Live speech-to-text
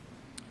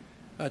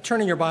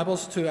Turning your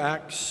Bibles to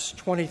Acts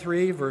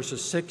 23,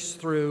 verses 6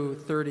 through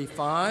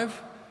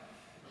 35,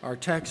 our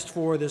text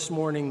for this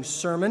morning's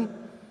sermon.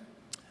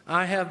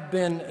 I have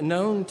been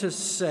known to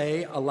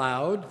say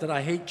aloud that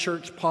I hate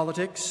church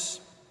politics.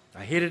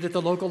 I hate it at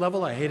the local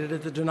level. I hate it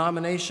at the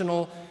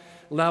denominational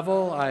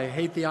level. I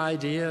hate the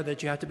idea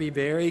that you have to be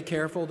very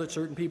careful that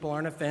certain people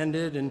aren't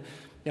offended, and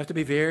you have to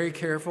be very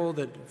careful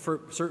that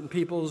for certain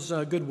people's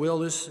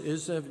goodwill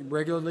is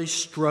regularly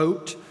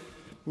stroked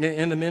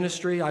in the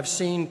ministry. I've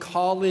seen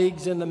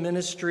colleagues in the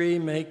ministry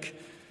make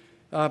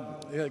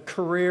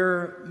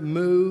career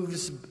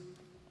moves,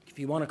 if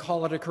you want to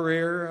call it a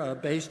career,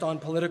 based on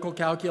political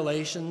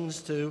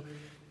calculations to,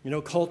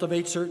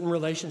 cultivate certain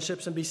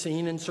relationships and be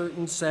seen in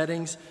certain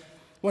settings.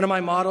 One of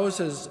my mottos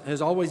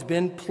has always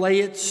been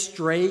play it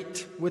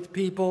straight with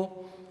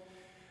people.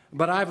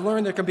 But I've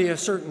learned there can be a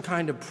certain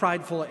kind of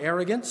prideful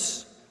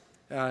arrogance,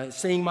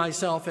 seeing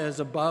myself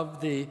as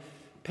above the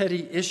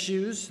petty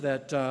issues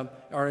that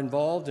are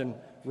involved in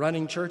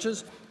running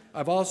churches.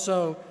 I've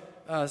also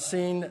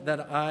seen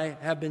that I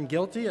have been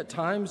guilty at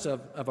times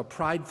of a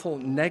prideful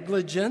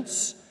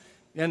negligence,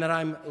 and that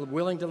I'm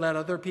willing to let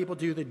other people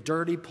do the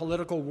dirty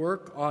political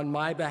work on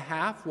my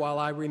behalf while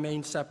I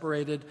remain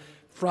separated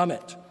from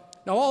it.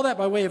 Now, all that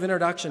by way of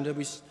introduction to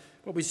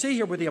what we see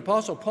here with the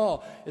Apostle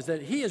Paul is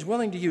that he is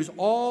willing to use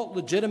all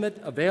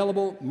legitimate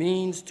available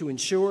means to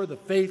ensure the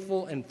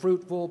faithful and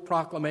fruitful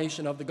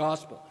proclamation of the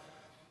gospel.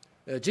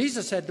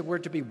 Jesus said that we're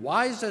to be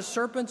wise as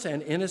serpents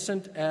and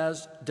innocent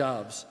as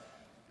doves.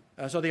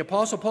 So the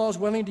Apostle Paul is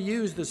willing to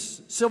use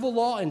this civil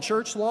law and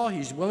church law.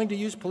 He's willing to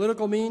use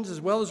political means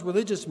as well as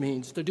religious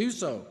means to do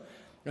so.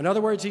 In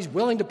other words, he's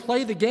willing to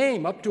play the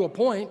game up to a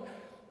point.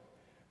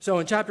 So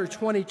in chapter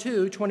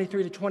 22,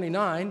 23 to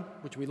 29,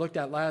 which we looked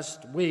at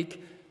last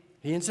week,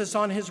 he insists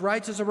on his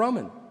rights as a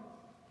Roman.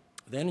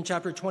 Then in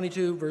chapter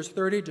 22, verse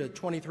 30 to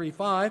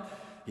 23:5,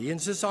 he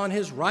insists on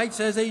his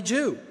rights as a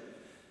Jew.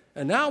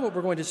 And now what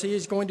we're going to see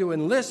is going to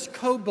enlist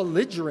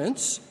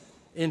co-belligerents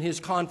in his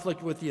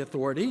conflict with the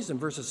authorities in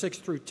verses 6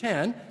 through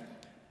 10,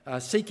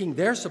 seeking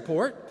their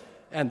support.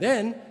 And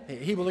then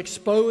he will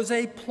expose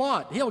a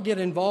plot. He'll get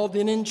involved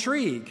in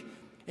intrigue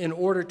in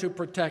order to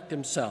protect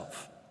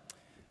himself.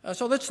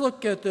 So let's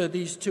look at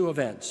these two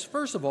events.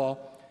 First of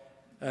all,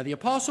 the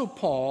Apostle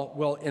Paul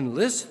will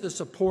enlist the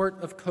support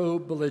of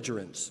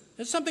co-belligerents.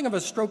 It's something of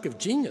a stroke of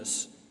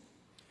genius.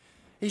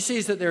 He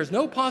sees that there's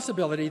no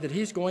possibility that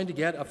he's going to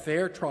get a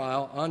fair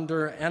trial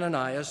under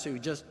Ananias, who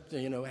just,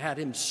 had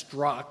him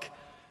struck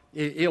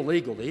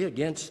illegally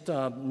against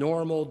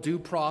normal due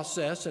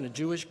process in a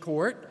Jewish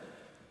court.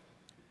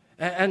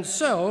 And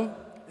so,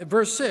 in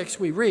verse 6,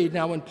 we read,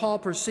 "Now when Paul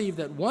perceived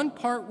that one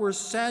part were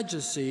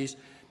Sadducees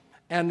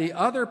and the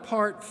other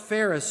part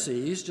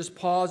Pharisees," just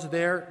pause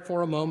there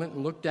for a moment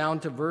and look down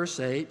to verse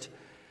 8,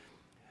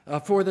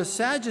 "for the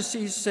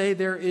Sadducees say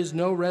there is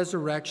no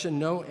resurrection,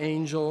 no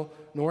angel,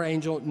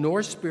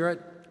 nor spirit,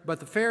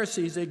 but the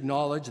Pharisees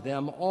acknowledge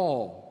them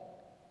all."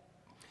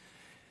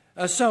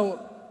 So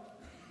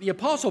the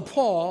Apostle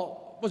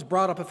Paul was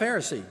brought up a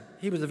Pharisee.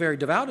 He was a very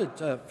devoted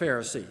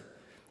Pharisee.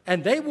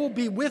 And they will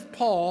be with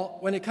Paul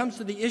when it comes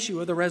to the issue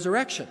of the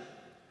resurrection.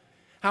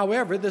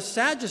 However, the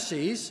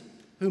Sadducees,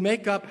 who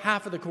make up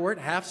half of the court,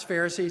 half's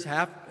Pharisees,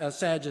 half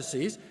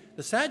Sadducees,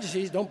 the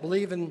Sadducees don't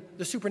believe in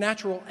the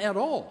supernatural at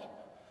all.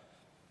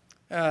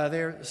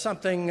 They're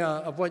something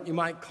of what you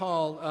might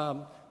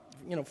call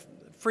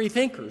free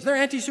thinkers. They're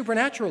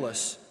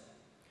anti-supernaturalists.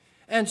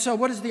 And so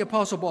what does the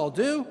Apostle Paul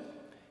do?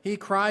 He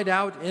cried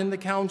out in the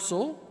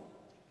council,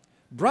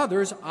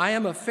 "Brothers, I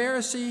am a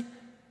Pharisee,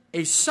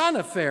 a son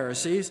of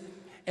Pharisees,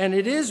 and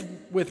it is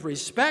with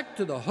respect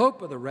to the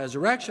hope of the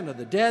resurrection of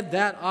the dead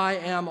that I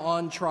am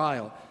on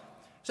trial."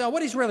 So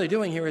what he's really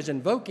doing here is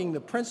invoking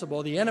the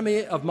principle, the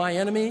enemy of my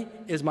enemy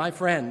is my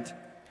friend.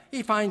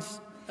 He finds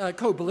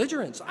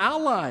co-belligerents,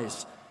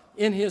 allies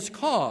in his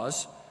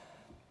cause.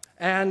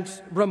 And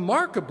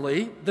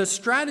remarkably, the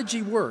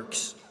strategy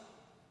works.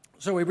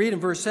 So we read in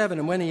verse 7,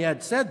 "And when he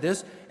had said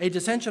this, a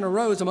dissension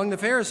arose among the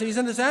Pharisees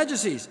and the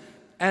Sadducees,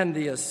 and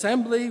the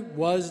assembly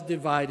was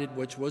divided,"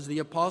 which was the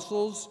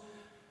apostles',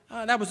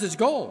 that was his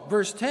goal.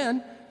 Verse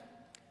 10,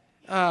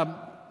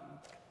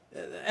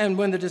 "And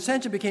when the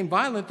dissension became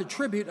violent, the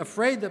tribune,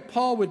 afraid that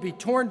Paul would be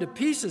torn to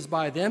pieces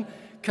by them,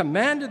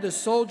 commanded the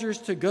soldiers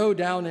to go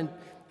down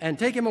and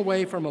take him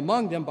away from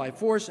among them by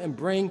force and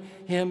bring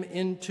him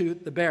into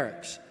the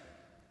barracks."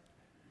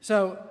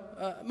 So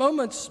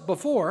moments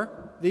before,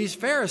 these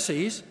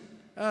Pharisees,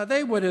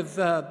 they would have,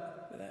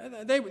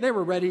 they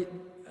were ready,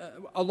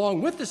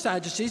 along with the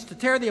Sadducees, to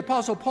tear the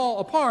Apostle Paul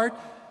apart.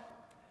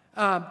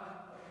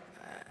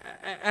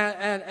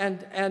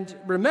 And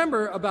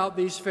remember about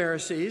these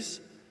Pharisees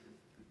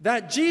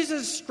that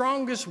Jesus'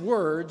 strongest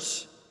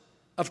words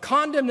of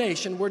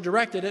condemnation were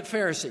directed at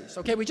Pharisees.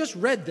 Okay, we just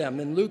read them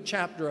in Luke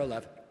chapter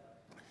 11.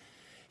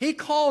 He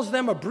calls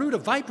them a brood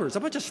of vipers, a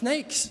bunch of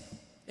snakes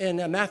in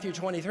Matthew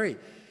 23.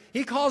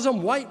 He calls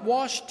them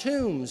whitewashed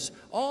tombs,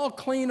 all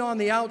clean on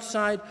the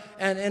outside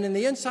and in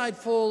the inside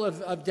full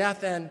of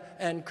death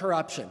and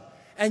corruption.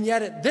 And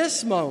yet at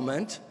this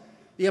moment,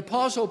 the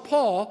Apostle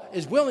Paul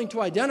is willing to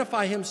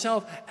identify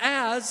himself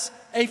as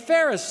a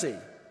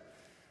Pharisee.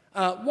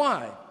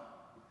 Why?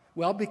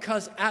 Well,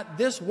 because at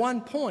this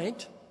one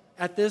point,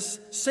 at this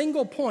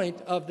single point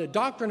of the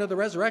doctrine of the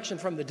resurrection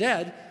from the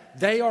dead,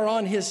 they are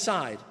on his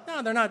side.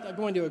 Now, they're not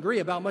going to agree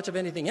about much of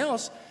anything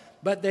else,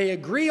 but they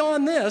agree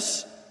on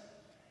this,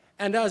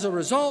 and as a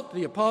result,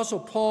 the Apostle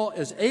Paul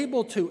is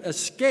able to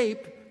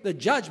escape the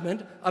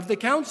judgment of the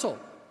council,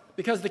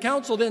 because the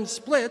council then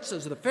splits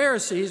as the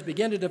Pharisees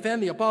begin to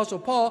defend the Apostle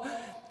Paul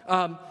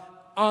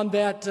on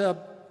that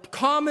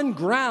common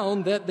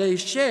ground that they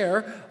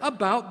share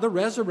about the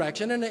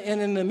resurrection. And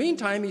in the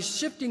meantime, he's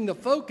shifting the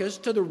focus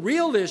to the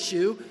real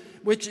issue,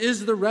 which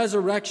is the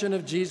resurrection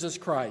of Jesus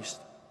Christ.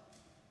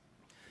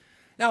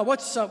 Now,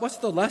 what's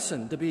the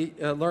lesson to be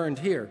learned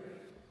here?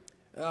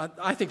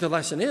 I think the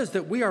lesson is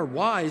that we are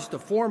wise to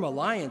form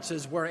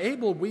alliances where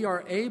we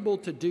are able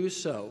to do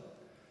so.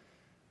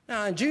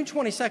 Now, on June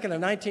 22nd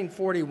of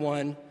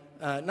 1941,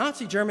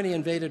 Nazi Germany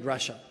invaded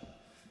Russia.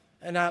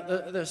 And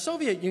the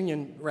Soviet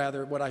Union,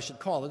 rather, what I should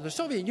call it, the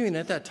Soviet Union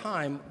at that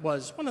time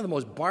was one of the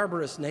most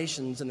barbarous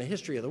nations in the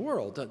history of the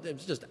world. It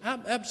was just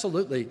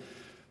absolutely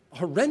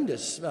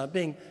horrendous,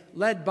 being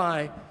led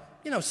by,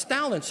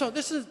 Stalin. So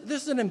this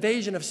is an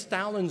invasion of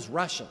Stalin's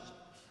Russia,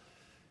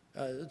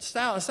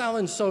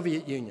 Stalin's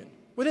Soviet Union.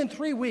 Within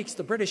 3 weeks,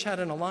 the British had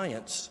an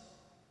alliance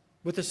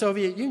with the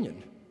Soviet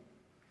Union.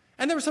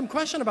 And there was some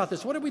question about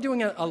this. What are we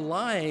doing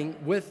allying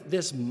with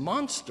this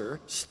monster,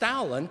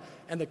 Stalin,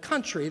 and the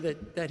country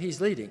that he's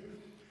leading?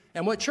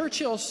 And what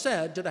Churchill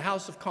said to the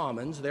House of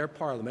Commons, their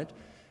parliament,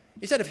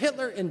 he said, if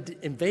Hitler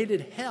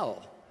invaded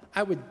hell,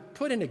 I would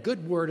put in a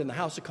good word in the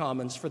House of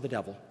Commons for the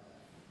devil.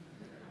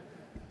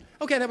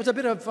 Okay, that was a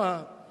bit of,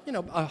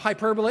 a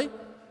hyperbole,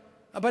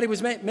 but he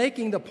was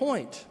making the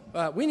point.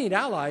 We need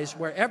allies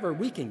wherever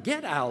we can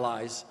get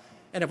allies.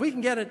 And if we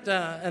can get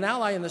an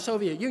ally in the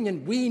Soviet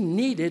Union, we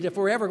need it if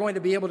we're ever going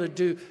to be able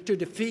to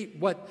defeat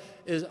what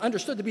is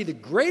understood to be the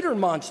greater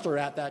monster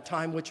at that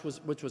time, which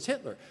was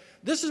Hitler.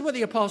 This is what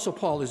the Apostle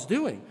Paul is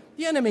doing.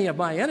 The enemy of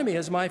my enemy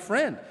is my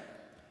friend.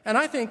 And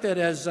I think that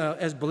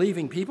as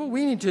believing people,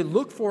 we need to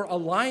look for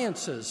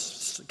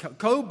alliances,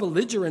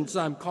 co-belligerents,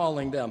 I'm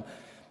calling them,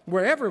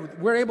 wherever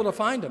we're able to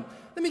find them.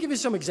 Let me give you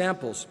some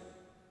examples.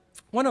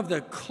 One of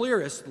the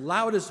clearest,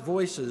 loudest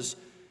voices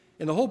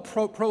in the whole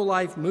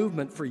pro-life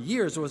movement for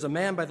years was a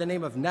man by the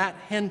name of Nat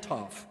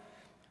Hentoff.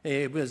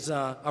 He was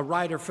a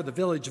writer for the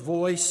Village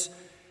Voice.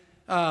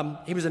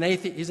 He's an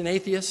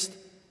atheist,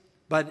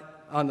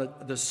 but on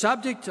the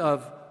subject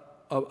of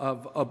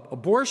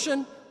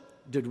abortion,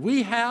 did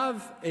we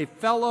have a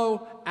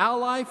fellow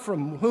ally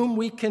from whom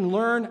we can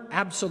learn?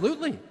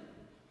 Absolutely.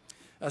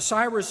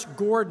 Cyrus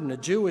Gordon, a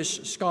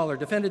Jewish scholar,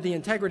 defended the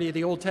integrity of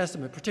the Old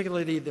Testament,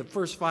 particularly the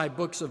first 5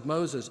 books of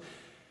Moses.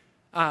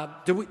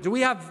 Do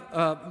we have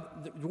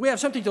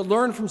something to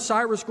learn from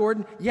Cyrus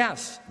Gordon?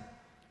 Yes.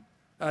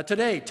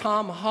 Today,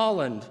 Tom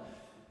Holland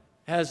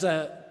has,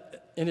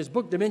 in his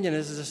book Dominion,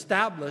 has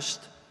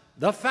established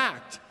the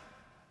fact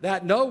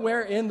that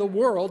nowhere in the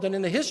world and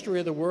in the history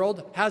of the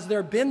world has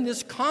there been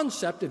this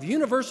concept of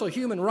universal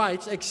human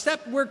rights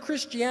except where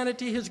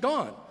Christianity has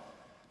gone.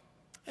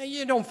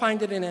 You don't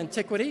find it in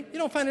antiquity. You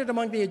don't find it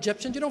among the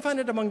Egyptians. You don't find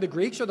it among the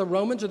Greeks or the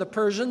Romans or the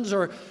Persians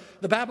or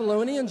the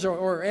Babylonians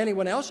or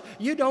anyone else.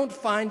 You don't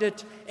find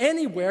it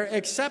anywhere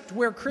except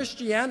where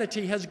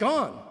Christianity has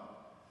gone.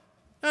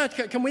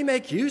 Can we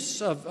make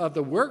use of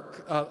the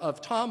work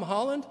of Tom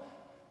Holland?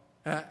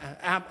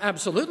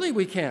 Absolutely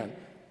we can.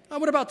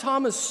 What about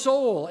Thomas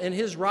Sowell and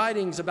his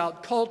writings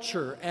about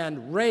culture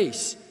and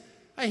race?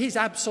 He's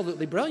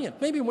absolutely brilliant.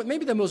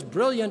 Maybe the most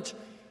brilliant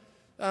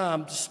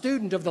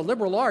student of the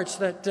liberal arts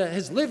that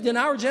has lived in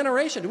our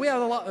generation. Do we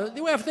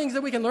have things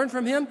that we can learn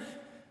from him?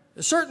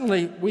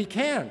 Certainly we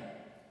can.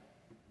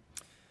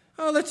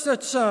 Let's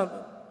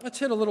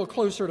hit a little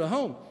closer to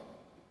home.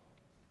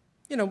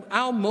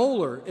 Al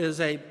Mohler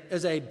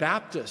is a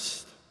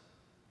Baptist.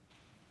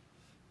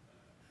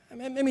 I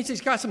mean,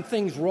 he's got some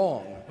things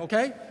wrong,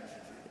 okay?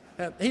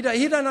 He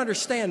doesn't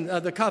understand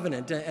the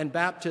covenant and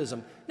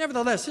baptism.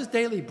 Nevertheless, his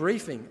daily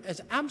briefing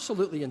is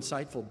absolutely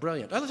insightful,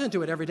 brilliant. I listen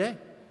to it every day.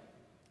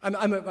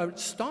 I'm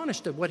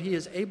astonished at what he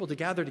is able to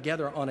gather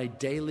together on a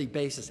daily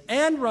basis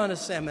and run a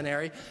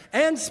seminary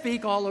and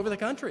speak all over the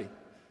country.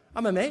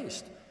 I'm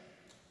amazed.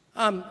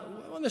 One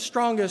of the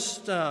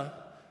strongest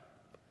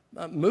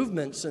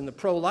movements in the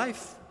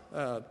pro-life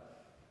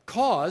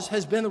cause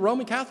has been the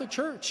Roman Catholic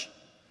Church.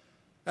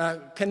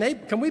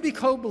 Can we be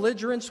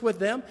co-belligerents with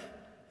them?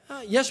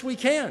 Yes, we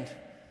can.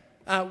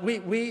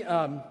 We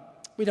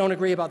don't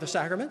agree about the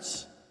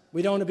sacraments.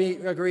 We don't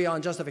agree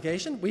on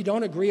justification. We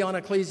don't agree on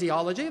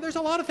ecclesiology. There's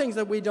a lot of things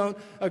that we don't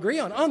agree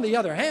on. On the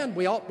other hand,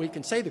 we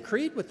can say the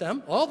creed with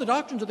them. All the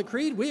doctrines of the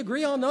creed, we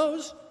agree on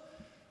those.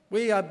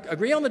 We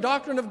agree on the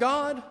doctrine of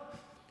God.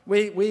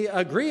 We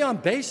agree on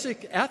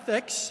basic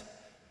ethics.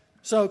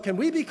 So can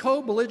we be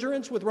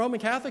co-belligerents with Roman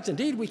Catholics?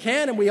 Indeed, we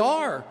can, and we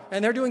are.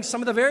 And they're doing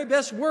some of the very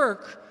best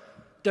work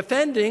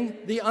defending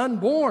the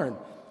unborn.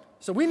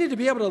 So we need to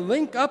be able to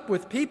link up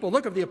with people.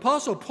 Look, if the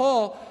Apostle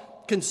Paul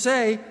can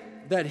say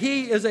that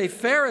he is a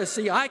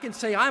Pharisee, I can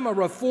say I'm a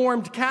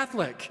Reformed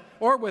Catholic.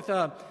 Or with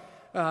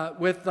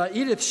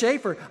Edith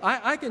Schaefer,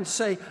 I can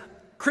say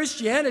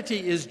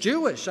Christianity is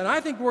Jewish. And I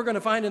think we're going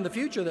to find in the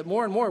future that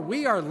more and more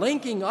we are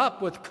linking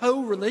up with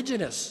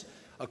co-religionists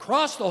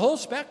across the whole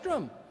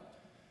spectrum.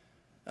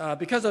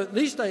 Because at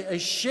least a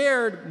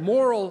shared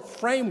moral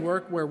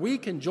framework where we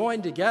can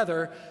join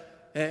together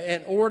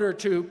in order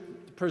to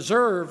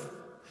preserve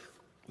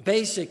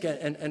basic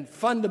and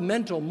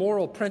fundamental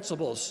moral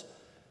principles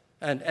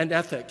and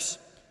ethics.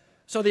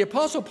 So the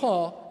Apostle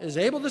Paul is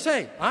able to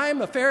say, I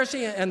am a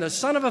Pharisee and the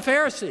son of a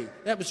Pharisee.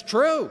 That was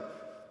true.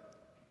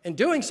 In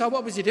doing so,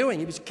 what was he doing?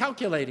 He was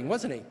calculating,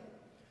 wasn't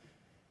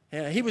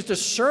he? He was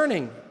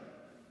discerning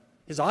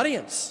his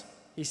audience.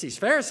 He sees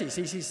Pharisees,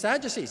 he sees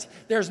Sadducees.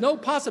 There's no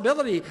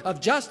possibility of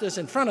justice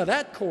in front of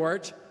that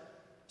court.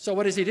 So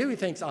what does he do? He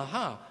thinks,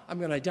 aha, I'm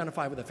going to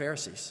identify with the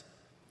Pharisees.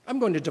 I'm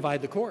going to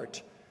divide the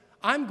court.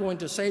 I'm going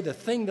to say the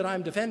thing that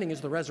I'm defending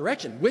is the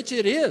resurrection, which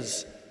it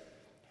is.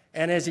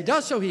 And as he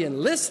does so, he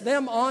enlists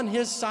them on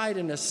his side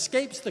and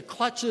escapes the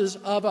clutches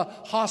of a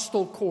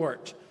hostile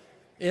court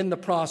in the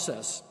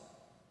process.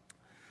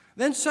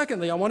 Then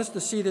secondly, I want us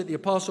to see that the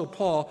Apostle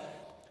Paul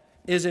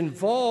is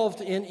involved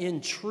in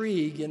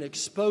intrigue in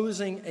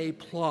exposing a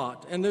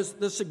plot, and there's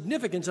the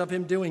significance of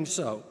him doing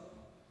so.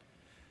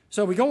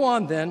 So we go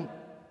on then,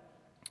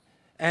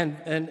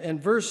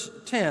 and verse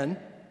 10,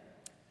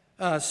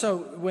 so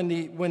when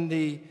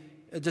the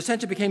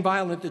dissension became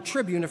violent, the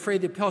tribune,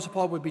 afraid the Apostle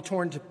Paul would be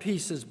torn to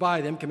pieces by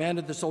them,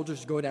 commanded the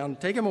soldiers to go down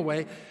and take him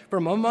away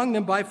from among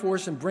them by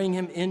force and bring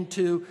him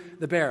into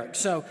the barracks.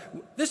 So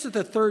this is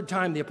the third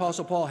time the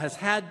Apostle Paul has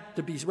had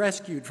to be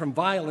rescued from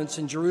violence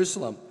in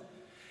Jerusalem.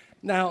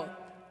 Now,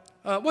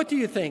 what do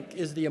you think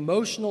is the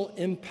emotional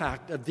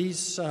impact of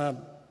these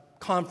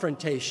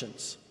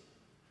confrontations?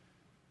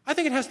 I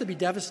think it has to be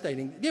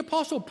devastating. The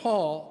Apostle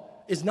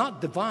Paul is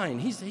not divine.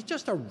 He's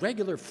just a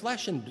regular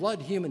flesh and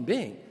blood human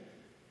being.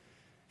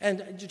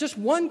 And just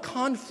one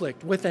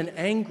conflict with an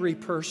angry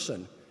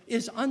person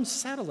is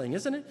unsettling,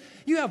 isn't it?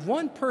 You have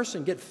one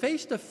person get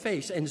face to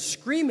face and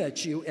scream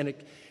at you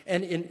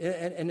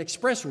and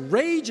express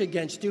rage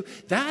against you.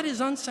 That is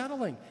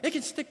unsettling. It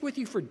can stick with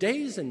you for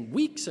days and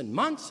weeks and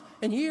months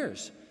and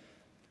years.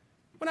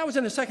 When I was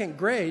in the second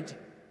grade,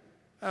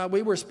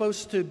 we were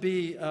supposed to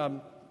be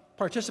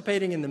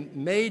participating in the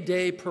May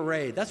Day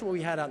parade. That's what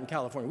we had out in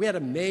California. We had a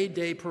May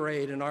Day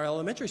parade in our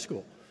elementary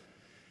school.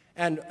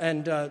 And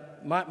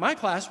my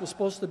class was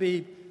supposed to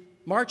be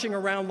marching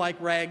around like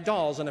rag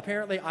dolls, and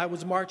apparently I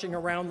was marching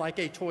around like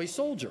a toy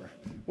soldier,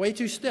 way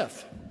too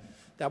stiff.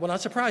 That will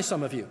not surprise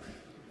some of you.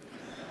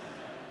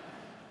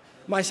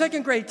 My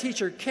second grade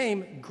teacher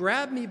came,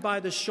 grabbed me by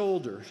the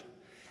shoulders,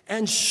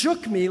 and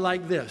shook me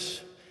like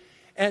this,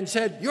 and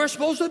said, "You're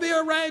supposed to be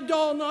a rag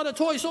doll, not a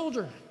toy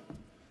soldier."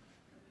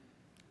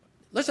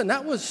 Listen,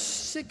 that was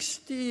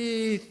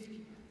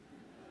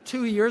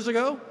 62 years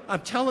ago.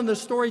 I'm telling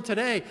this story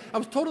today. I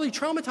was totally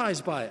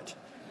traumatized by it.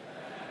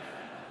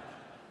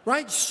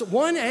 Right? So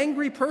one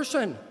angry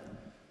person,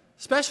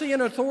 especially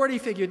an authority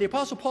figure. The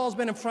Apostle Paul's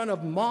been in front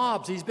of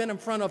mobs. He's been in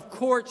front of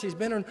courts. He's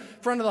been in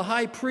front of the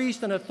high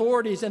priest and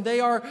authorities, and they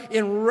are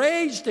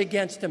enraged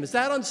against him. Is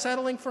that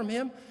unsettling from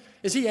him?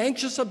 Is he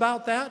anxious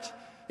about that?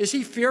 Is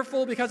he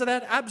fearful because of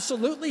that?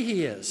 Absolutely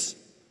he is.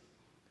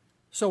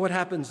 So what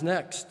happens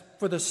next?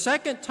 For the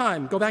second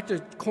time, go back to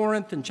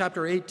Corinth in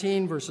chapter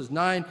 18, verses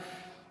 9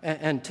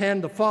 and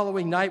 10. The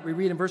following night, we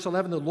read in verse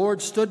 11, the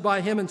Lord stood by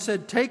him and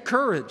said, "Take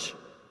courage,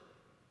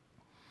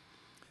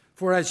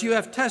 for as you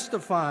have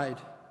testified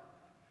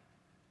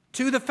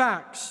to the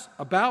facts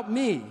about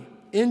me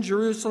in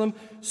Jerusalem,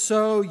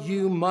 so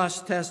you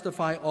must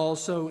testify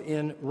also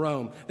in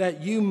Rome."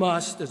 That "you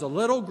must" is a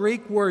little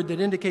Greek word that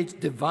indicates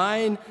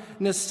divine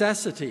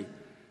necessity.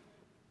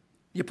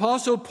 The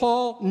Apostle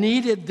Paul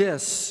needed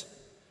this.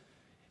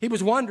 He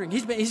was wondering,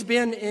 he's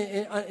been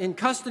in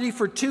custody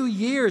for 2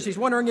 years. He's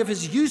wondering if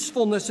his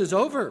usefulness is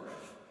over.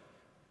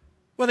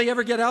 Will they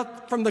ever get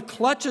out from the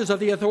clutches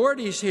of the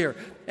authorities here?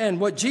 And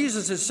what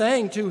Jesus is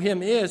saying to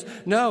him is,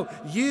 no,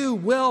 you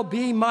will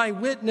be my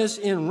witness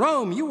in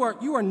Rome. You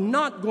are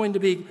not going to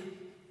be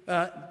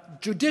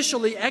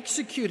judicially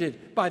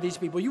executed by these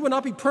people. You will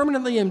not be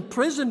permanently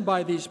imprisoned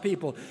by these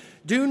people.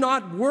 Do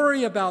not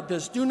worry about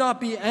this. Do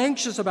not be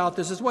anxious about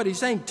this, is what he's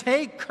saying.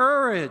 Take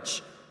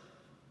courage.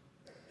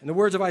 In the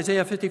words of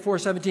Isaiah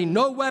 54:17,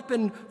 no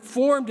weapon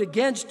formed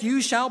against you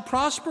shall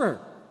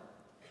prosper.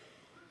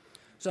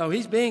 So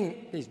he's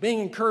being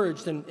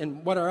encouraged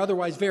in what are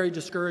otherwise very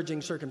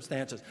discouraging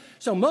circumstances.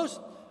 So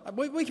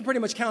we can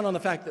pretty much count on the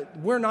fact that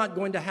we're not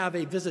going to have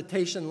a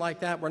visitation like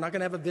that. We're not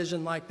going to have a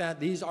vision like that.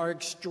 These are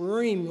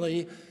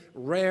extremely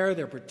rare.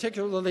 They're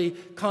particularly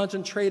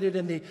concentrated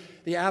in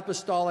the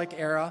apostolic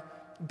era.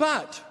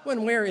 But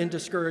when we're in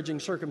discouraging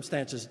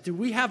circumstances, do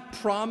we have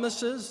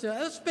promises?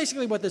 That's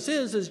basically what this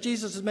is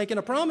Jesus is making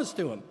a promise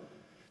to him.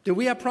 Do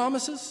we have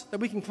promises that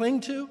we can cling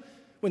to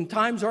when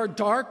times are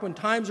dark, when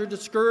times are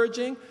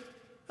discouraging?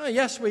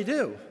 Yes, we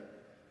do.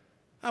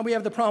 We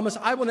have the promise,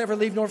 I will never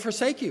leave nor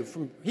forsake you,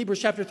 from Hebrews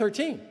chapter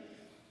 13.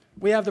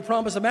 We have the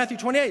promise of Matthew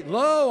 28,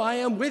 lo, I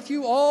am with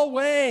you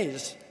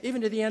always,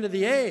 even to the end of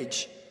the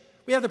age.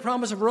 We have the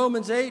promise of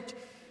Romans 8,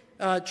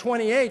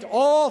 28,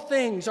 all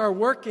things are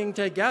working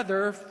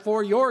together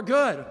for your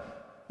good.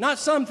 Not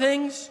some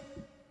things,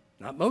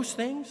 not most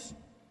things.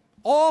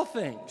 All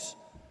things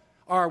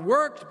are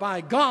worked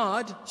by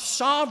God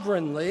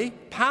sovereignly,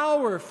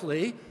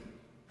 powerfully.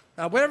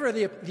 Whatever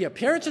the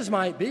appearances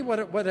might be,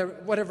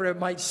 whatever it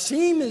might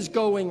seem is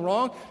going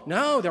wrong,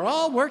 no, they're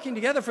all working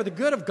together for the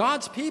good of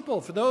God's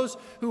people, for those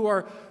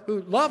who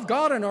love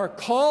God and are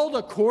called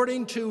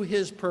according to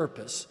His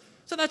purpose.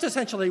 So that's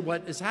essentially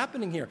what is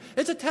happening here.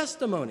 It's a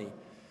testimony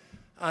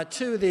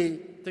to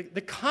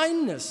the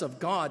kindness of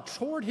God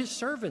toward His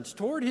servants,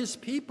 toward His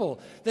people,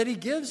 that He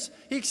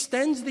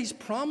extends these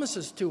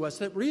promises to us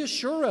that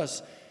reassure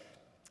us,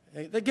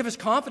 that give us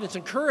confidence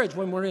and courage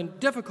when we're in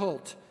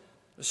difficult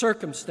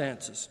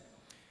circumstances.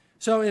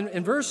 So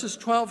in verses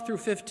 12 through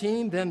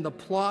 15, then the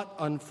plot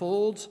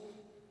unfolds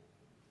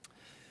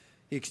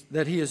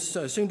that he is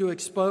soon to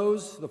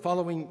expose. The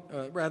following,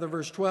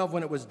 verse 12,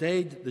 when it was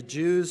day, the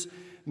Jews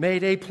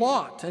made a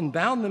plot and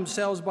bound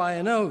themselves by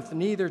an oath,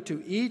 neither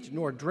to eat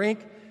nor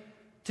drink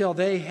till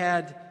they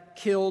had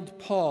killed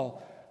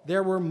Paul.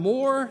 There were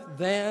more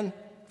than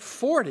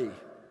 40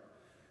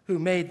 who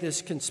made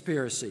this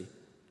conspiracy.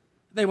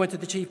 They went to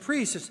the chief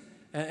priests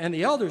and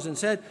the elders and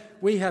said,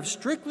 we have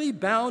strictly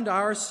bound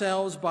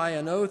ourselves by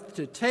an oath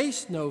to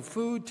taste no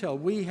food till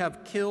we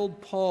have killed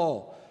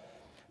Paul.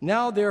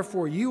 Now,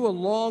 therefore, you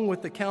along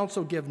with the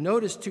council give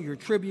notice to your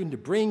tribune to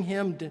bring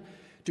him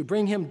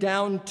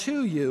down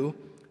to you,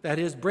 that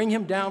is, bring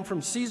him down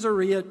from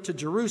Caesarea to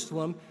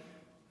Jerusalem,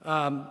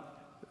 as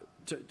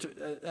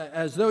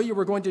though you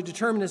were going to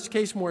determine this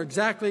case more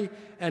exactly,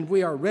 and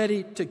we are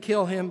ready to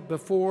kill him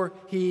before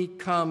he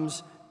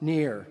comes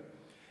near.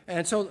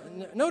 And so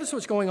notice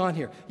what's going on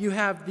here. You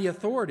have the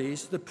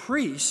authorities, the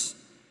priests,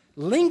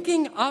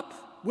 linking up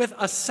with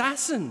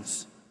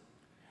assassins.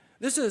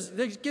 This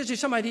gives you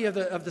some idea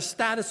of the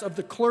status of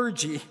the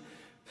clergy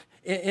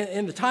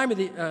in the time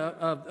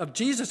of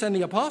Jesus and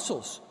the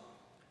apostles.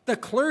 The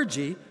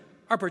clergy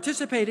are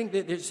participating,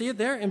 you see it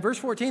there in verse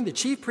 14, the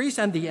chief priests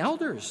and the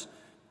elders.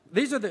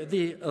 These are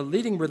the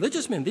leading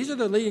religious men. These are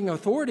the leading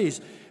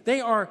authorities.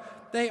 They are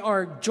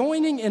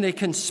joining in a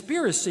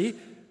conspiracy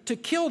to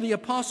kill the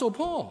Apostle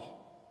Paul.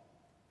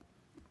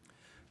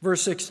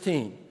 Verse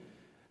 16,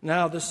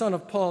 now the son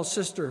of Paul's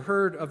sister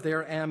heard of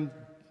their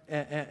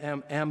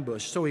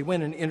ambush, so he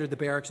went and entered the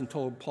barracks and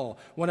told Paul.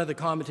 One of the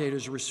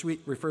commentators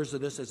refers to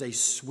this as a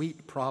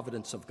sweet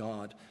providence of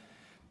God,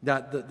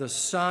 that the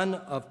son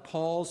of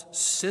Paul's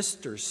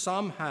sister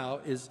somehow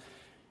is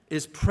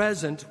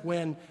present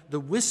when the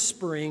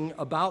whispering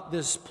about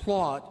this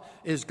plot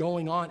is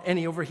going on, and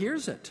he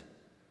overhears it.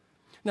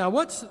 Now,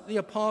 what's the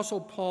Apostle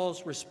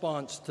Paul's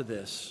response to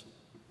this?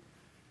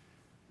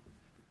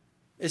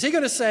 Is he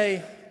going to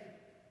say,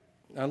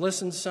 now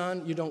listen,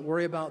 son, you don't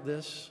worry about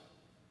this.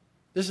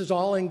 This is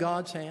all in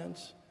God's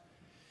hands.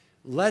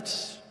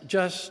 Let's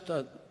just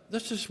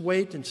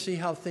wait and see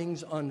how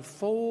things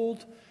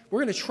unfold.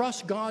 We're going to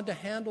trust God to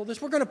handle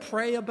this. We're going to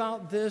pray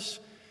about this.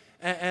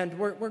 And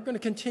we're going to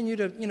continue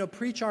to,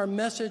 preach our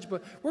message,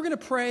 but we're going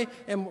to pray,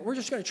 and we're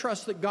just going to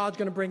trust that God's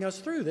going to bring us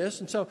through this.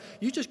 And so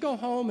you just go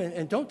home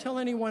and don't tell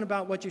anyone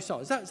about what you saw.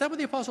 Is that what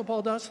the Apostle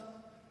Paul does?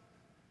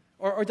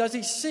 Or does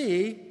he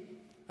see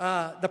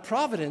the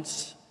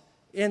providence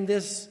in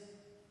this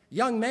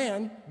young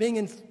man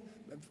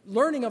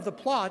learning of the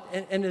plot,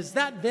 and does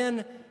that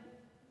then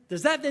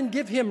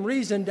give him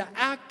reason to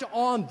act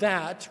on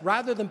that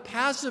rather than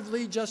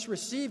passively just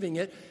receiving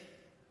it,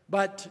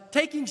 but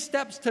taking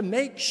steps to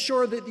make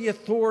sure that the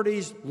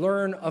authorities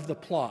learn of the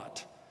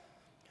plot?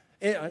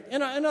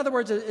 In other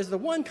words, is the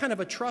one kind of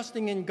a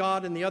trusting in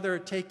God and the other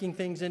taking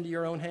things into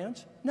your own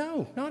hands?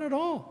 No, not at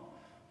all.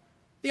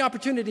 The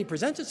opportunity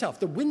presents itself.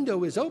 The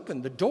window is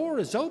open. The door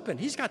is open.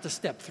 He's got to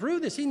step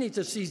through this. He needs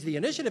to seize the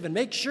initiative and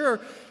make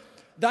sure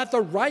that the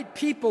right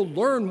people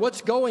learn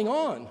what's going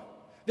on.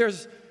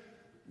 There's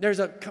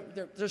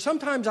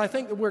sometimes I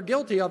think that we're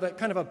guilty of a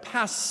kind of a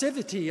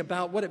passivity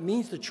about what it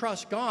means to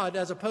trust God,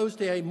 as opposed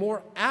to a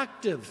more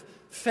active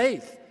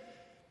faith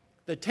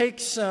that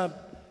takes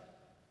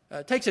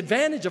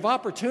advantage of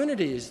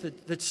opportunities,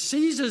 that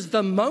seizes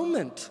the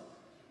moment.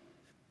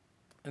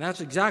 And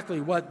that's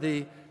exactly what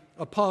the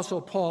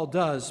Apostle Paul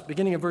does.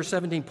 Beginning of verse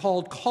 17,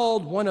 Paul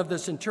called one of the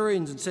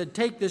centurions and said,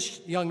 take this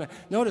young man.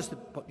 Notice the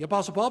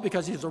Apostle Paul,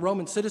 because he's a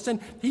Roman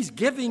citizen, he's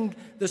giving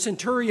the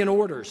centurion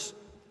orders,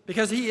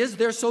 because he is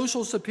their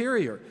social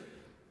superior.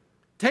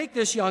 Take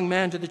this young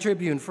man to the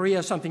tribune, for he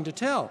has something to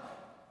tell.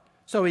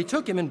 So he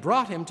took him and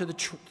brought him to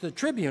the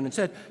tribune and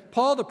said,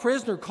 Paul the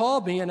prisoner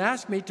called me and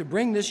asked me to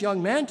bring this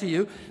young man to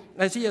you,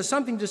 as he has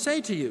something to say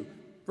to you.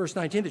 Verse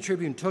 19, the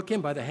tribune took him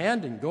by the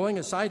hand and going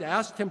aside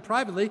asked him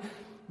privately,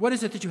 what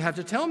is it that you have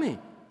to tell me?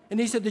 And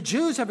he said, the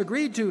Jews have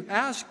agreed to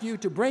ask you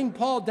to bring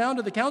Paul down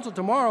to the council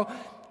tomorrow,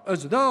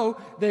 as though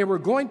they were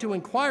going to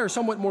inquire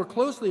somewhat more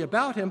closely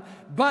about him,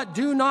 but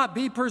do not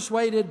be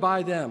persuaded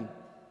by them.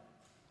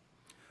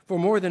 For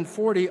more than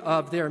 40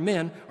 of their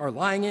men are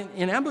lying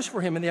in ambush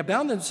for him, and they have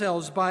bound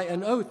themselves by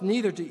an oath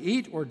neither to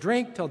eat or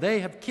drink till they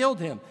have killed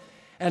him.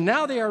 And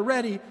now they are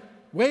ready,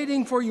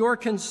 waiting for your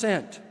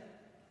consent."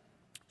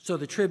 So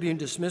the tribune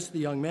dismissed the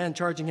young man,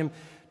 charging him,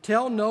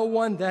 "Tell no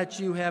one that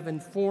you have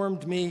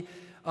informed me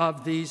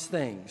of these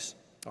things."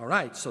 All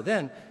right, so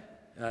then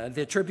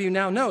the tribune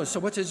now knows. So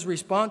what's his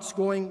response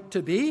going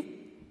to be?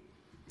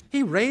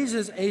 He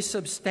raises a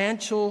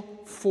substantial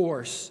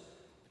force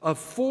of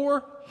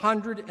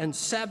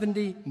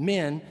 470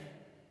 men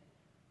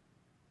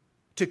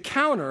to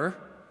counter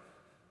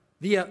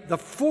the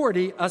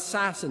 40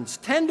 assassins,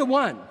 10 to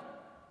 1.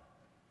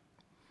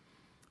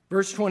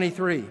 Verse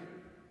 23,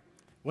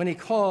 then he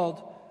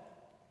called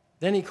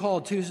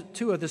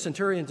two of the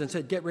centurions and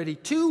said, "Get ready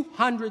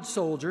 200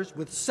 soldiers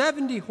with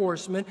 70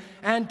 horsemen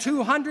and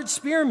 200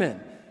 spearmen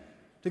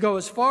to go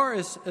as far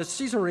as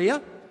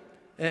Caesarea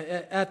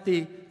at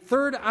the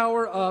third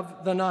hour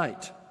of the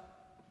night,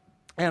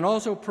 and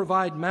also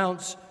provide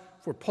mounts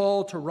for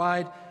Paul to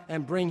ride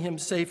and bring him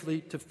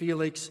safely to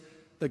Felix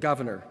the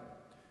governor."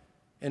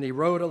 And he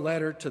wrote a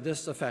letter to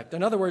this effect.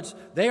 In other words,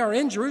 they are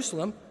in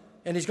Jerusalem,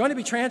 and he's going to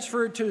be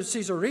transferred to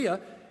Caesarea,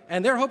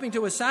 and they're hoping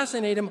to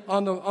assassinate him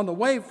on the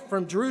way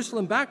from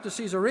Jerusalem back to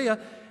Caesarea.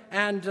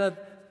 And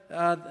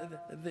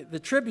the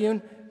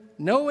tribune,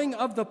 knowing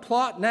of the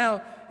plot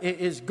now,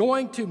 is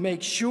going to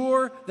make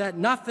sure that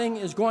nothing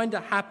is going to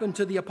happen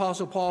to the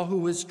Apostle Paul,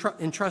 who is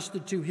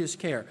entrusted to his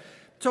care.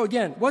 So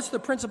again, what's the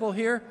principle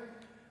here?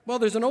 Well,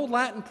 there's an old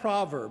Latin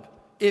proverb: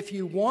 if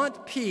you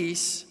want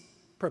peace,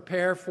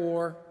 prepare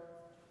for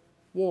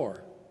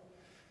war.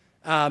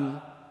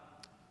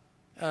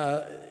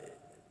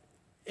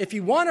 If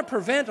you want to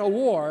prevent a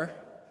war,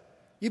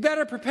 you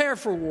better prepare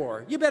for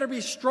war. You better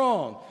be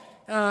strong.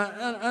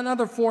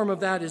 Another form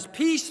of that is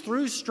peace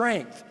through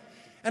strength.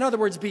 In other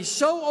words, be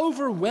so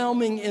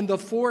overwhelming in the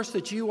force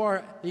that you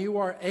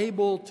are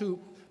able to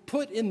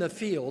put in the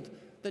field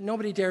that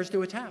nobody dares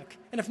to attack.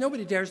 And if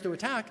nobody dares to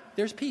attack,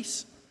 there's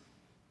peace.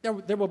 There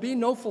will be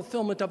no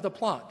fulfillment of the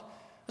plot.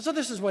 So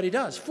this is what he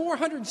does.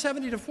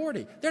 470 to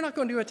 40. They're not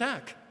going to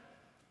attack.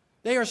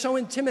 They are so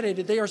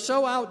intimidated. They are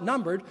so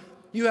outnumbered.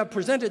 You have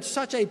presented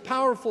such a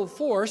powerful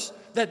force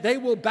that they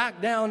will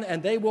back down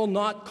and they will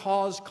not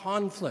cause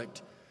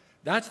conflict.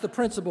 That's the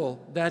principle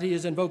that he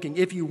is invoking.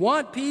 If you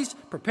want peace,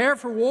 prepare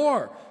for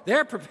war.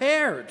 They're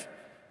prepared.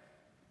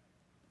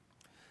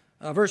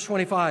 Verse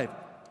 25,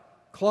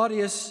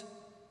 Claudius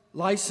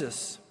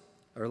Lysias,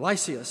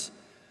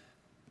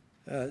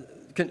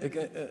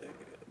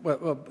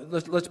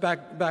 let's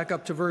back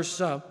up to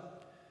verse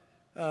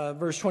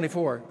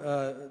 24.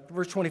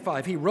 Verse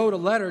 25, he wrote a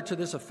letter to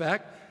this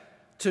effect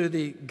to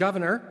the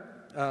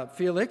governor,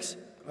 Felix,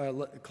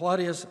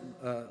 Claudius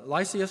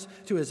Lysias,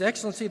 to His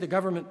Excellency the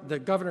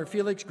Governor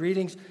Felix,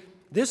 greetings.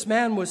 This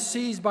man was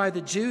seized by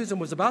the Jews and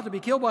was about to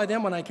be killed by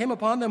them when I came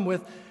upon them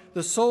with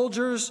the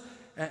soldiers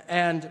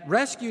and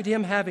rescued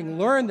him, having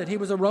learned that he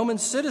was a Roman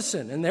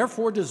citizen and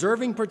therefore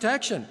deserving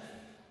protection.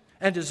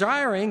 And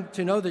desiring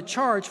to know the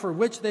charge for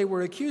which they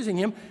were accusing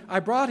him, I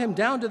brought him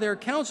down to their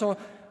council.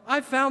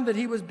 I found that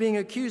he was being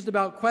accused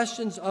about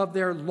questions of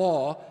their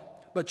law,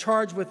 but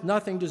charged with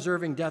nothing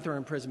deserving death or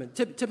imprisonment.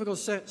 Typical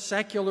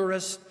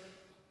secularist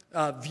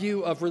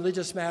view of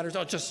religious matters.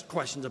 Oh, just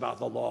questions about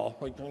the law.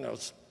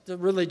 The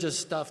religious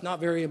stuff, not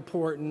very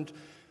important.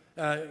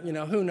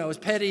 Who knows,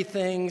 petty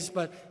things.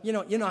 But you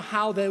know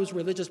how those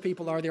religious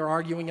people are. They're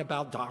arguing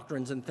about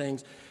doctrines and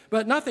things,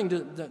 but nothing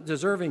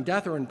deserving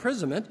death or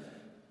imprisonment.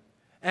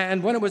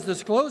 And when it was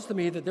disclosed to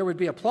me that there would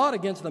be a plot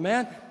against the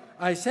man,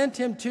 I sent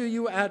him to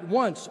you at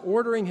once,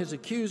 ordering his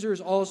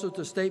accusers also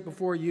to state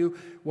before you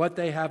what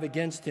they have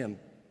against him.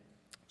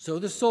 So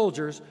the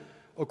soldiers,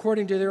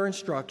 according to their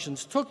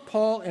instructions, took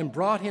Paul and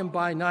brought him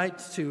by night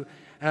to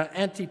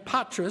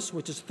Antipatris,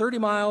 which is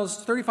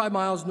 35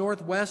 miles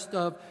northwest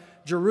of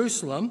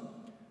Jerusalem,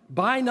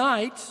 by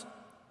night,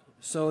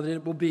 so that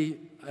it will be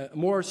a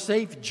more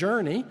safe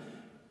journey,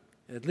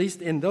 at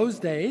least in those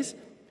days.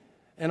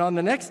 And on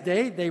the next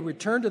day, they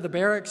returned to the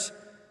barracks,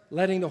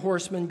 letting the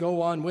horsemen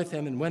go on with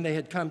him. And when they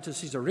had come to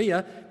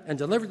Caesarea and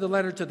delivered the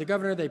letter to the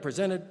governor, they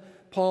presented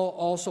Paul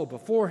also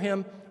before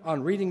him.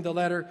 On reading the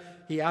letter,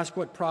 he asked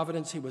what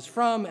province he was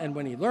from, and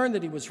when he learned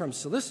that he was from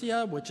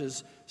Cilicia, which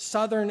is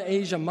southern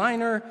Asia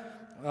Minor,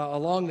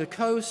 along the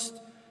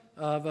coast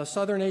of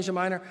southern Asia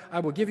Minor, I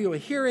will give you a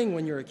hearing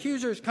when your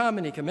accusers come,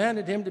 and he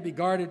commanded him to be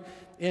guarded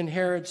in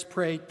Herod's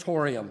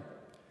praetorium.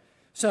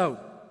 So,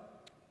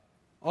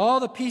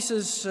 all the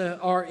pieces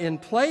are in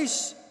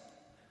place.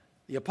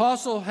 The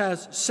apostle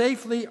has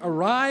safely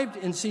arrived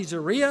in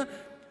Caesarea.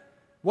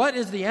 What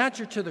is the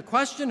answer to the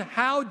question?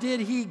 How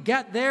did he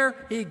get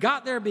there? He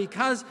got there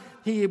because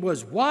he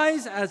was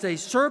wise as a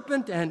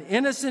serpent and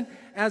innocent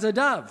as a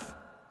dove.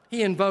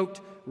 He invoked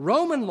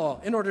Roman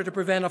law in order to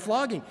prevent a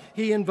flogging.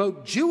 He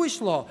invoked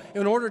Jewish law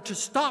in order to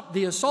stop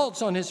the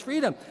assaults on his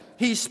freedom.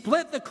 He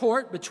split the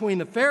court between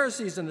the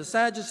Pharisees and the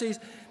Sadducees,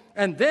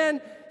 and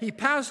then he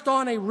passed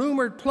on a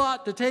rumored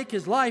plot to take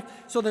his life,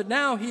 so that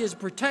now he is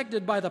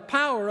protected by the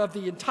power of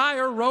the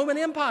entire Roman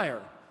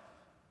Empire.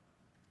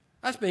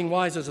 That's being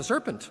wise as a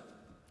serpent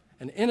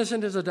and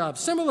innocent as a dove.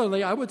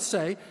 Similarly, I would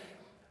say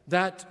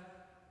that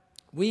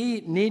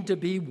we need to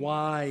be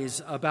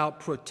wise about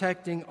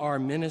protecting our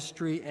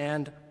ministry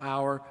and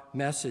our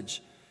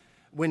message.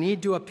 We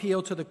need to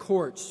appeal to the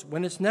courts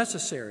when it's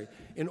necessary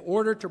in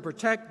order to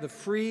protect the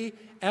free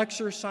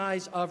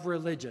exercise of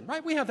religion.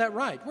 Right? We have that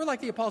right. We're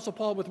like the Apostle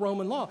Paul with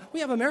Roman law.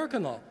 We have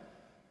American law.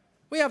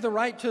 We have the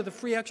right to the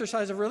free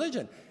exercise of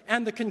religion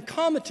and the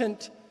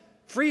concomitant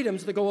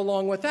freedoms that go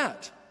along with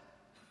that.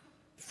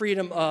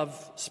 Freedom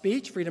of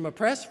speech, freedom of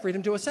press,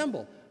 freedom to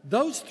assemble.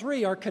 Those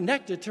three are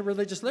connected to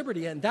religious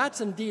liberty, and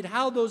that's indeed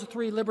how those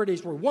three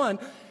liberties were won.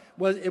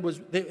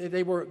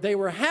 They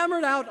were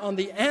hammered out on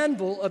the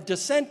anvil of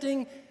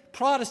dissenting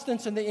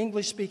Protestants in the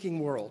English-speaking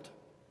world.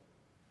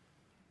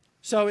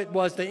 So it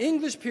was the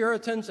English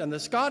Puritans and the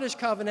Scottish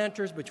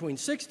Covenanters between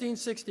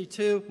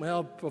 1662,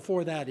 well,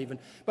 before that even,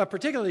 but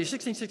particularly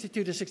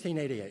 1662 to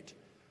 1688.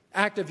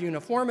 Act of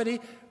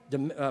uniformity,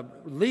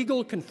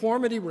 legal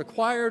conformity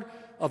required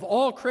of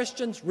all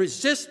Christians,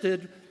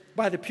 resisted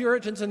by the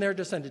Puritans and their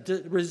descendants,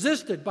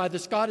 resisted by the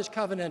Scottish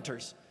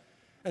Covenanters.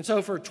 And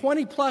so for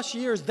 20-plus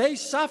years, they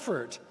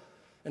suffered.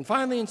 And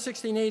finally, in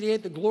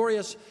 1688, the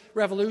Glorious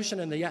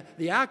Revolution and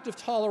the Act of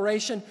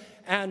Toleration,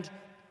 and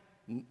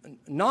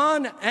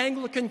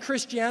non-Anglican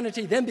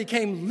Christianity then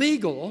became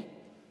legal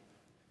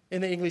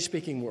in the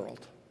English-speaking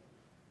world.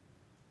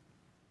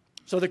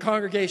 So the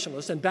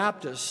Congregationalists and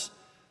Baptists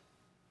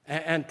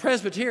and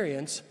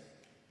Presbyterians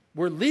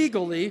were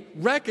legally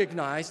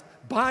recognized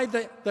by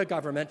the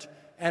government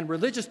and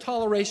religious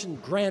toleration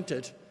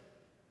granted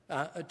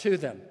to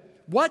them.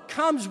 What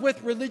comes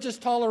with religious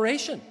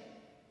toleration?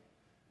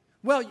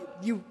 Well,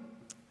 you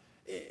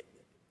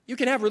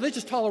can have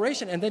religious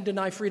toleration and then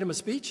deny freedom of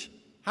speech.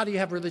 How do you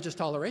have religious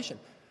toleration?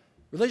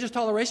 Religious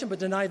toleration but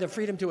deny the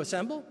freedom to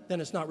assemble?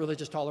 Then it's not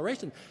religious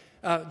toleration.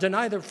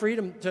 Deny the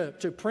freedom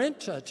to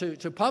print,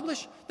 to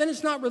publish? Then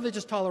it's not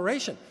religious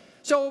toleration.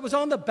 So it was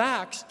on the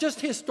backs,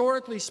 just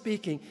historically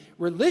speaking,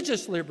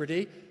 religious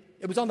liberty.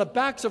 It was on the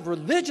backs of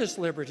religious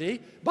liberty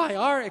by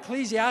our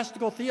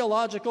ecclesiastical,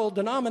 theological,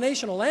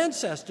 denominational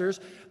ancestors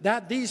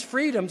that these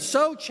freedoms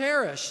so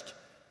cherished,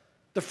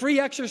 the free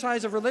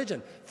exercise of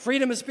religion,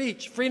 freedom of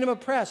speech, freedom of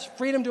press,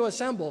 freedom to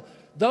assemble,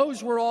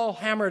 those were all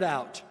hammered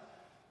out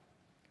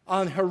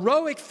on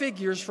heroic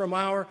figures from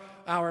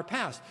our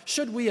past.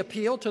 Should we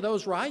appeal to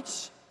those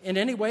rights in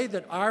any way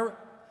that our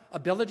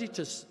ability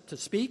to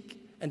speak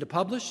and to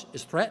publish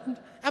is threatened?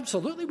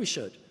 Absolutely we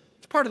should.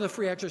 It's part of the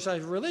free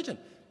exercise of religion.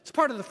 It's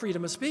part of the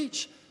freedom of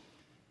speech.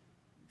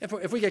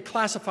 If we get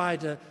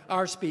classified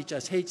our speech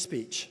as hate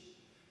speech,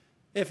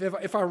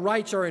 if our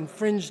rights are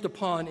infringed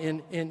upon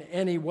in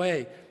any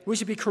way, we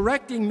should be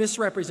correcting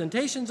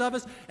misrepresentations of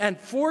us and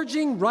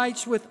forging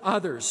rights with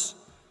others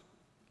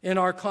in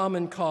our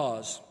common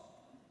cause.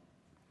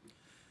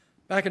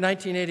 Back in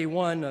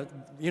 1981,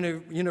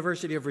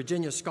 University of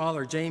Virginia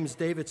scholar James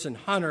Davidson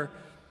Hunter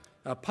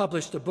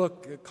published a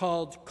book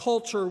called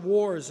Culture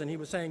Wars, and he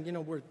was saying,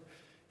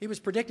 he was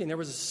predicting there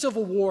was a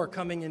civil war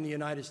coming in the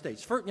United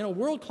States.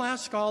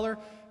 World-class scholar,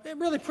 it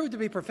really proved to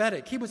be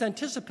prophetic. He was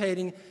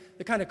anticipating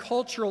the kind of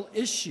cultural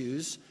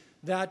issues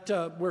that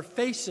were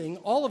facing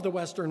all of the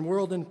Western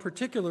world, in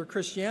particular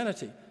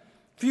Christianity.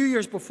 A few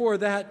years before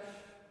that,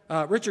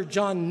 Richard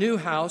John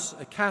Newhouse,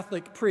 a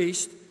Catholic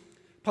priest,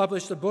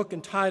 published a book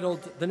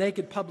entitled The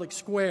Naked Public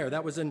Square.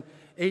 That was in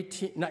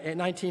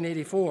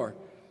 1984.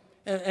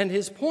 And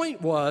his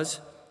point was,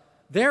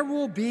 there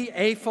will be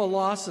a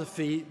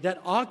philosophy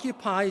that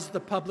occupies the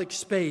public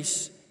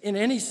space in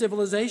any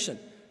civilization.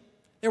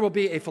 There will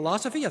be a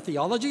philosophy, a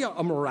theology,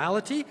 a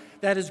morality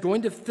that is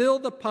going to fill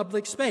the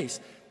public space.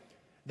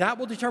 That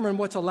will determine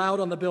what's allowed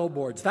on the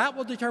billboards. That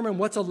will determine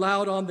what's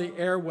allowed on the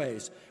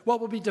airways, what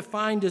will be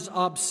defined as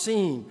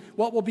obscene,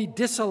 what will be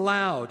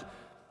disallowed,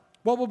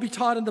 what will be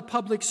taught in the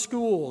public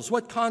schools,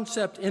 what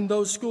concept in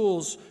those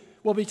schools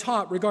will be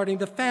taught regarding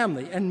the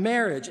family and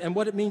marriage and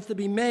what it means to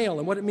be male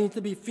and what it means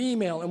to be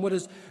female and what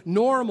is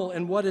normal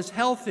and what is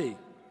healthy.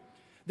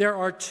 There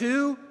are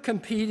two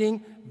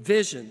competing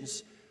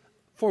visions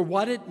for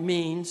what it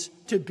means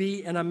to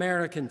be an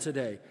American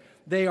today.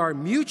 They are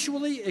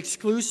mutually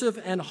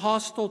exclusive and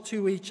hostile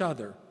to each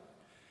other.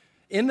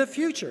 In the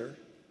future,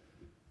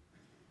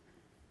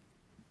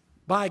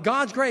 by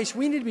God's grace,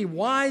 we need to be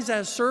wise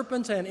as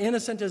serpents and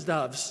innocent as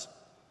doves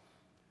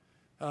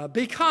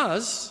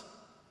because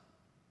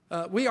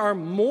we are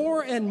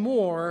more and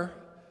more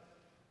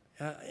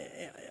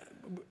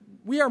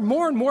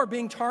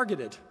being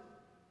targeted.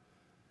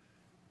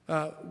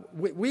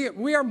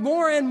 We are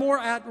more and more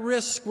at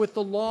risk with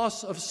the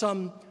loss of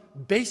some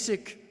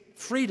basic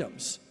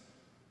freedoms.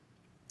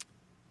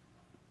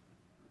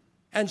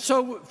 And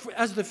so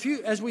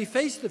as we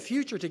face the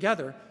future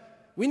together,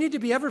 we need to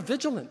be ever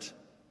vigilant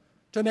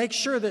to make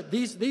sure that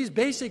these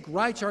basic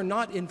rights are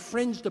not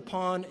infringed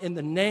upon in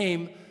the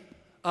name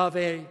of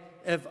a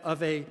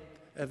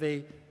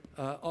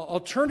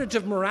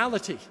alternative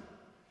morality,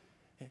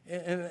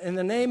 in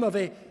the name of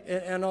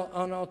an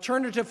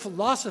alternative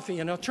philosophy,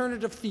 an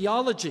alternative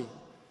theology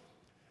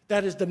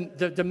that is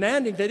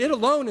demanding that it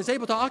alone is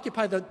able to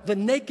occupy the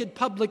naked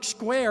public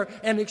square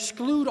and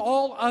exclude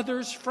all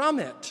others from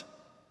it.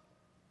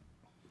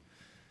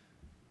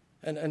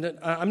 And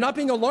I'm not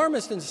being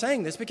alarmist in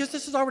saying this, because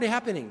this is already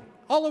happening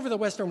all over the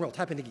Western world,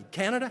 happening in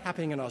Canada,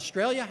 happening in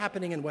Australia,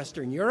 happening in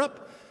Western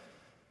Europe.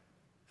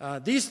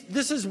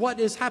 This is what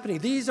is happening.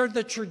 These are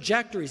the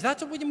trajectories.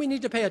 That's what we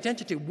need to pay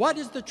attention to. What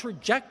is the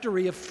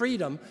trajectory of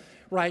freedom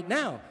right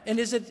now? And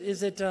is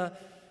it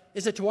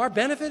to our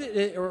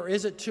benefit, or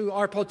is it to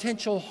our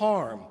potential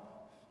harm?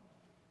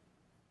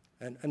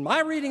 And my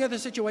reading of the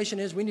situation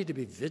is we need to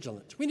be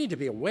vigilant. We need to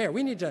be aware.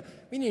 We need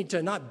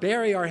to not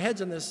bury our heads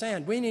in the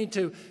sand. We need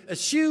to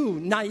eschew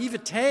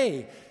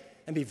naivete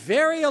and be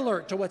very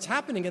alert to what's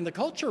happening in the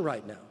culture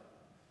right now.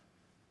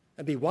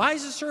 And be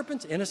wise as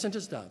serpents, innocent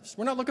as doves.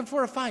 We're not looking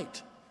for a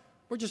fight.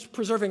 We're just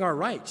preserving our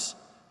rights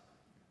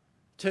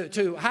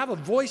to have a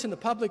voice in the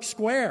public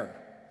square,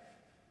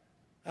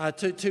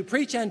 to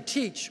preach and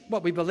teach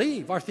what we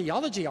believe, our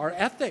theology, our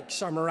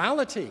ethics, our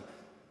morality,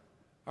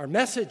 our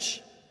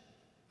message,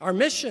 our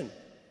mission.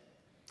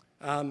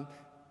 And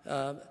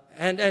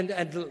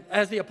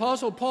as the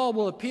Apostle Paul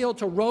will appeal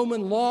to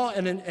Roman law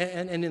and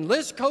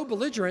enlist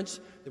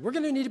co-belligerents, we're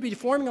going to need to be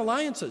forming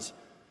alliances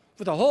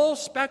for the whole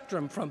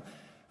spectrum, from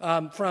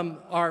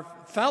our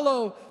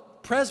fellow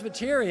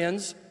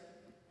Presbyterians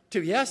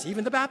to, yes,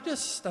 even the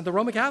Baptists and the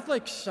Roman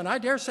Catholics, and I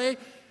dare say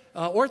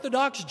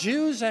Orthodox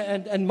Jews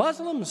and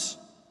Muslims.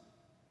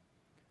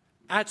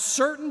 At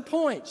certain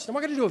points, and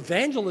we're going to do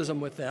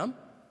evangelism with them.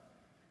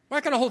 We're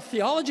not going to hold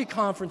theology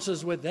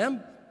conferences with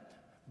them,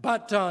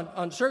 but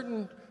on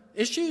certain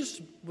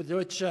issues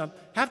which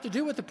have to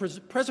do with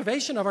the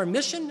preservation of our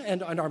mission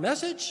and our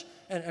message,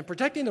 and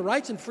protecting the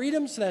rights and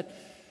freedoms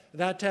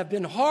that have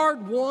been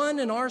hard-won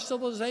in our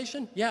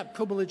civilization,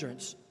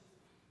 co-belligerents,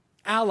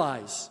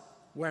 allies,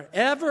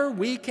 wherever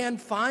we can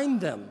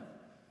find them,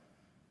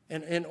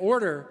 in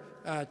order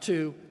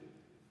to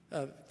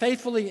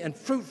faithfully and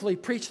fruitfully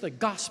preach the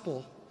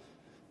gospel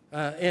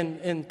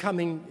in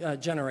coming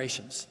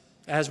generations,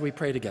 as we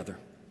pray together.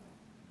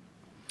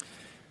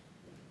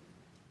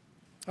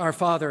 Our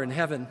Father in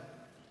heaven,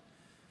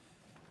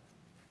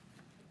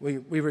 we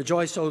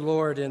rejoice, O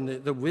Lord,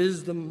 in the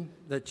wisdom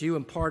that you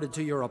imparted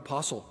to your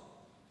apostle.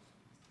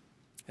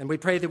 And we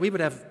pray that we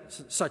would have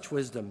such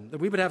wisdom, that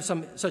we would have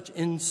such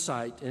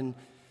insight and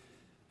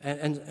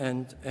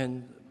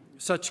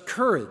such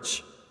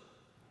courage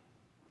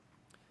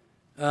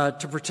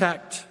to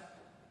protect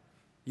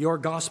your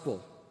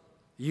gospel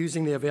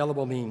using the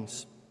available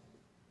means.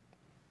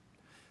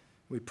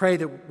 We pray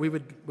that we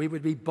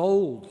would be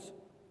bold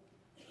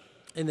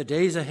in the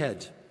days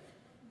ahead.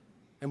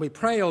 And we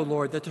pray, O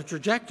Lord, that the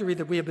trajectory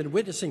that we have been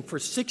witnessing for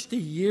 60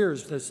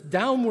 years, this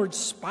downward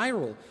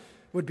spiral,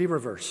 would be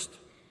reversed.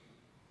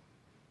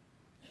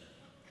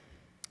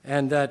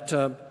 And that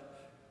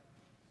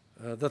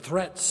the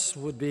threats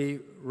would be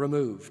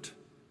removed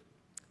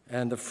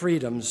and the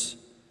freedoms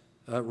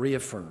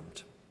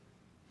reaffirmed.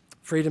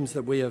 Freedoms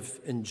that we have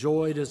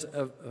enjoyed as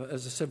a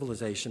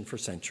civilization for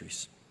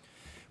centuries.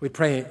 We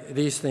pray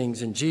these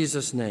things in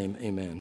Jesus' name, amen.